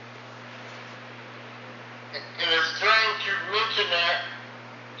And it's strange you mentioned that.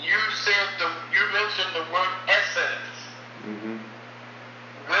 You mentioned the word essence. Mm-hmm.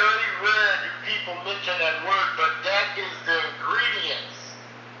 Very rare do people mention that word, but that is the ingredients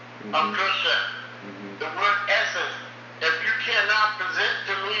of Krishna. Mm-hmm. The word essence. If you cannot present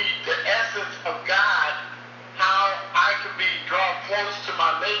to me the essence of God, how I can draw close to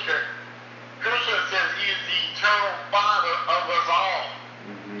my Maker, Krishna says He is the eternal Father of us all.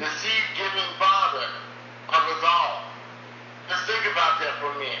 The seed-giving Father of us all. Just think about that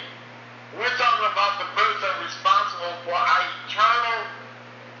for a minute. We're talking about the person responsible for our eternal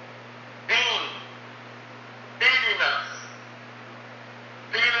being, feeding us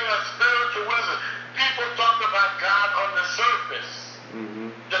spiritual wisdom. People talk about God on the surface.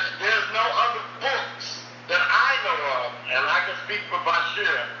 There's no other books that I know of, and I can speak for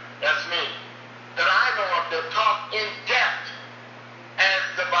Bashir, that's me, that I know of that talk in depth as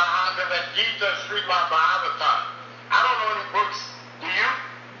the Bhagavad Gita, Srimad Bhagavatam. I don't know any books. Do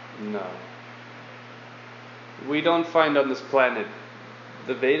you? No. We don't find on this planet.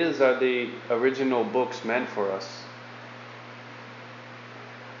 The Vedas are the original books meant for us.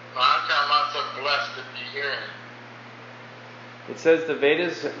 I count myself blessed to be here. It says the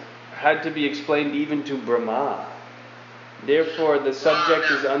Vedas had to be explained even to Brahma. Therefore, the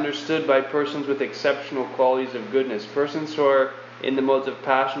subject is understood by persons with exceptional qualities of goodness. Persons who are in the modes of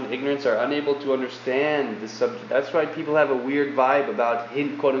passion and ignorance are unable to understand the subject. That's why people have a weird vibe about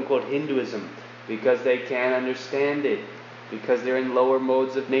quote-unquote Hinduism, because they can't understand it. Because they're in lower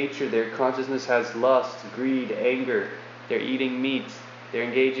modes of nature. Their consciousness has lust, greed, anger. They're eating meat. They're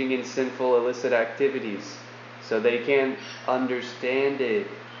engaging in sinful, illicit activities. So they can't understand it.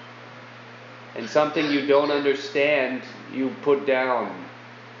 And something you don't understand, you put down.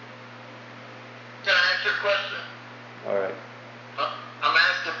 Can I ask you a question? All right. I'm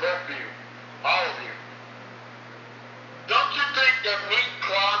asking both of you, all of you. Don't you think that meat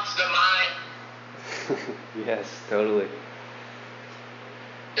clogs the mind? Yes, totally.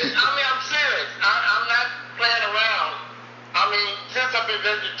 I'm serious. I'm not playing around. Since I've been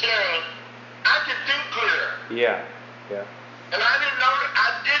vegetarian, I can think clear. Yeah. And I did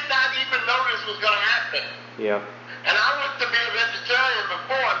not even know this was going to happen. Yeah. And I went to be a vegetarian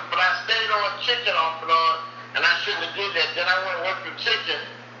before, but I stayed on chicken off and on, and I shouldn't have did that. Then I went from chicken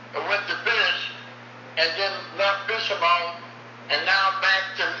and went to fish, and then left fish alone, and now I'm back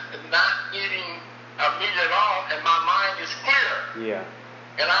to not eating meat at all, and my mind is clear. Yeah.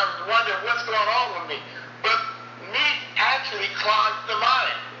 And I was wondering what's going on with me. But meat actually clogs the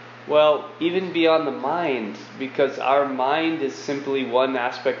mind. Well, even beyond the mind, because our mind is simply one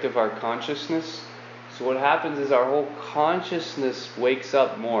aspect of our consciousness. So what happens is our whole consciousness wakes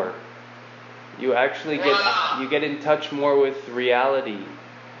up more. You actually get in touch more with reality,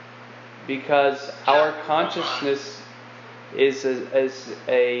 because our consciousness is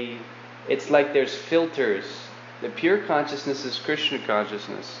it's like there's filters. The pure consciousness is Krishna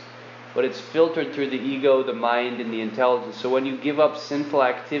consciousness, but it's filtered through the ego, the mind, and the intelligence. So when you give up sinful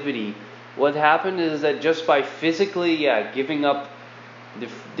activity, what happens is that just by physically, giving up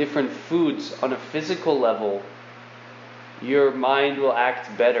different foods on a physical level, your mind will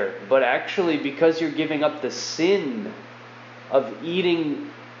act better. But actually, because you're giving up the sin of eating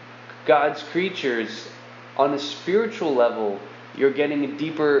God's creatures on a spiritual level, you're getting a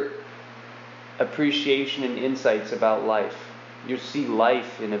deeper appreciation and insights about life. You see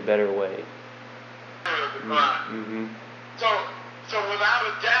life in a better way. Mm-hmm. So without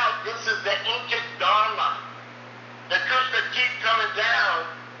a doubt, this is the ancient Dharma. That Krishna keeps coming down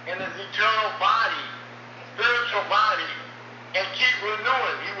in his eternal body, spiritual body, and keep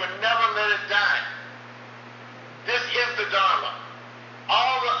renewing. He would never let it die. This is the Dharma.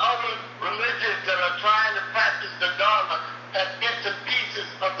 All the other religions that are trying to practice the Dharma have bits and pieces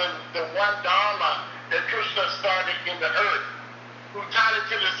of the one Dharma that Krishna started in the earth. Who taught it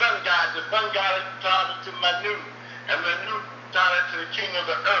to the sun god taught it to Manu, and Manu taught it to the king of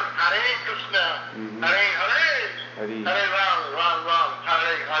the earth. Hare Krishna, Hare Hare, Hare Ram,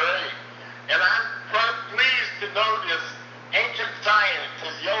 Hare Hare. And I'm pleased to know this ancient science,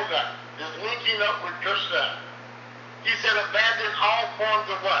 this yoga, is linking up with Krishna. He said abandon all forms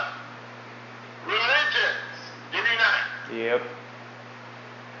of what? Religions. Did he not? Yep.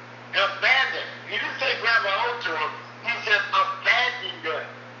 Abandon. He didn't say grab a hold to him. He said abandon them.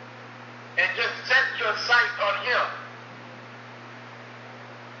 And just set your sight on him.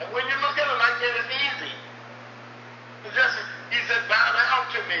 And when you look at it like that, it's easy. It's just, he said, bow down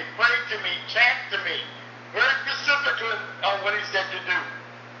to me, pray to me, chant to me. Very specific on what he said to do.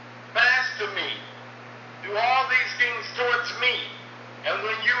 Fast to me. Do all these things towards me. And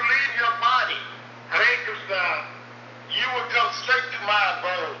when you leave your body, Hare Krishna, you will come straight to my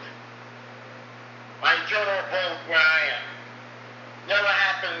abode, my eternal abode where I am. Never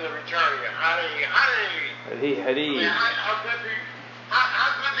happened to return here. Hare, Hare. Hari, I mean, Hari. how good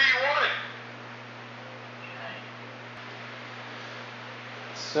do you want it?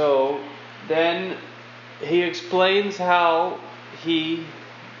 So then he explains how he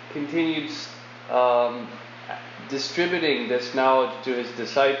continued distributing this knowledge to his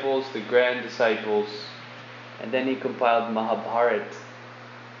disciples, the grand disciples, and then he compiled Mahabharata.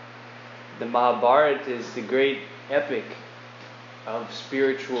 The Mahabharata is the great epic of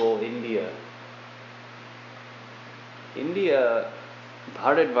spiritual India. India,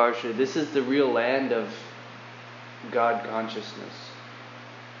 Bharatvarsha, this is the real land of God consciousness.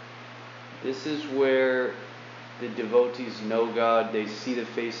 This is where the devotees know God, they see the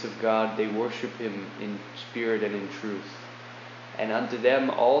face of God, they worship Him in spirit and in truth. And unto them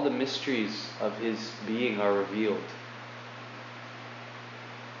all the mysteries of His being are revealed.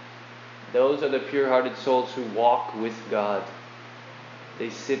 Those are the pure-hearted souls who walk with God. They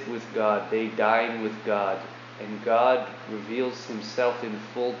sit with God, they dine with God, and God reveals Himself in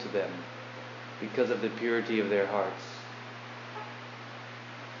full to them because of the purity of their hearts.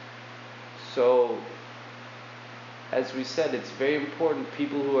 So, as we said, it's very important.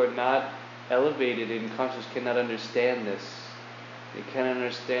 People who are not elevated in consciousness cannot understand this. They cannot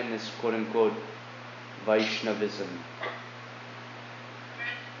understand this quote-unquote Vaishnavism.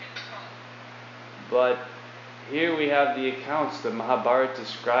 But here we have the accounts. The Mahabharata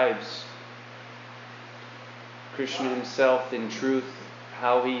describes Krishna himself in truth,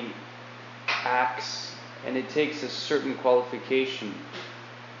 how he acts, and it takes a certain qualification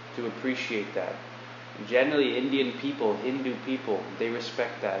to appreciate that. Generally, Indian people, Hindu people, they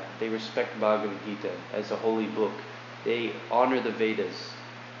respect that. They respect Bhagavad Gita as a holy book. They honor the Vedas.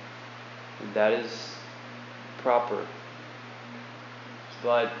 And that is proper.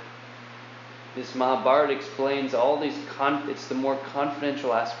 But this Mahabharata explains all these, it's the more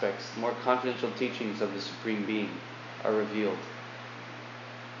confidential aspects, the more confidential teachings of the Supreme Being are revealed.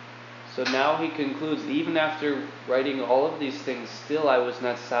 So now he concludes, even after writing all of these things, still I was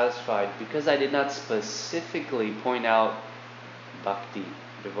not satisfied because I did not specifically point out bhakti,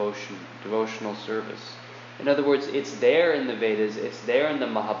 devotion, devotional service. In other words, it's there in the Vedas, it's there in the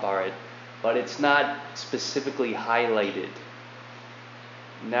Mahabharata, but it's not specifically highlighted.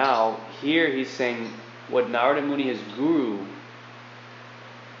 Now, here he's saying what Narada Muni, his guru,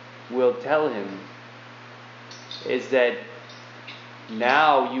 will tell him is that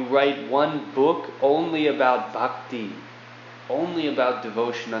now you write one book only about bhakti, only about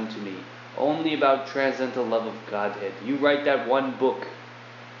devotion unto me, only about transcendental love of Godhead. You write that one book.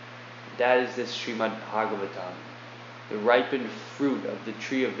 That is this Srimad Bhagavatam, the ripened fruit of the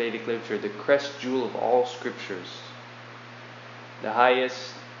tree of Vedic literature, the crest jewel of all scriptures, the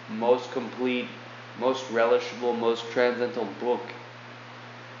highest, most complete, most relishable, most transcendental book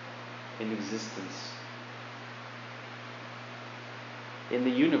in existence in the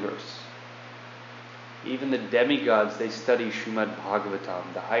universe. Even the demigods, they study Srimad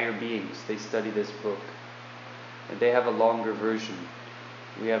Bhagavatam. The higher beings, they study this book. And they have a longer version.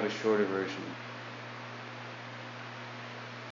 We have a shorter version.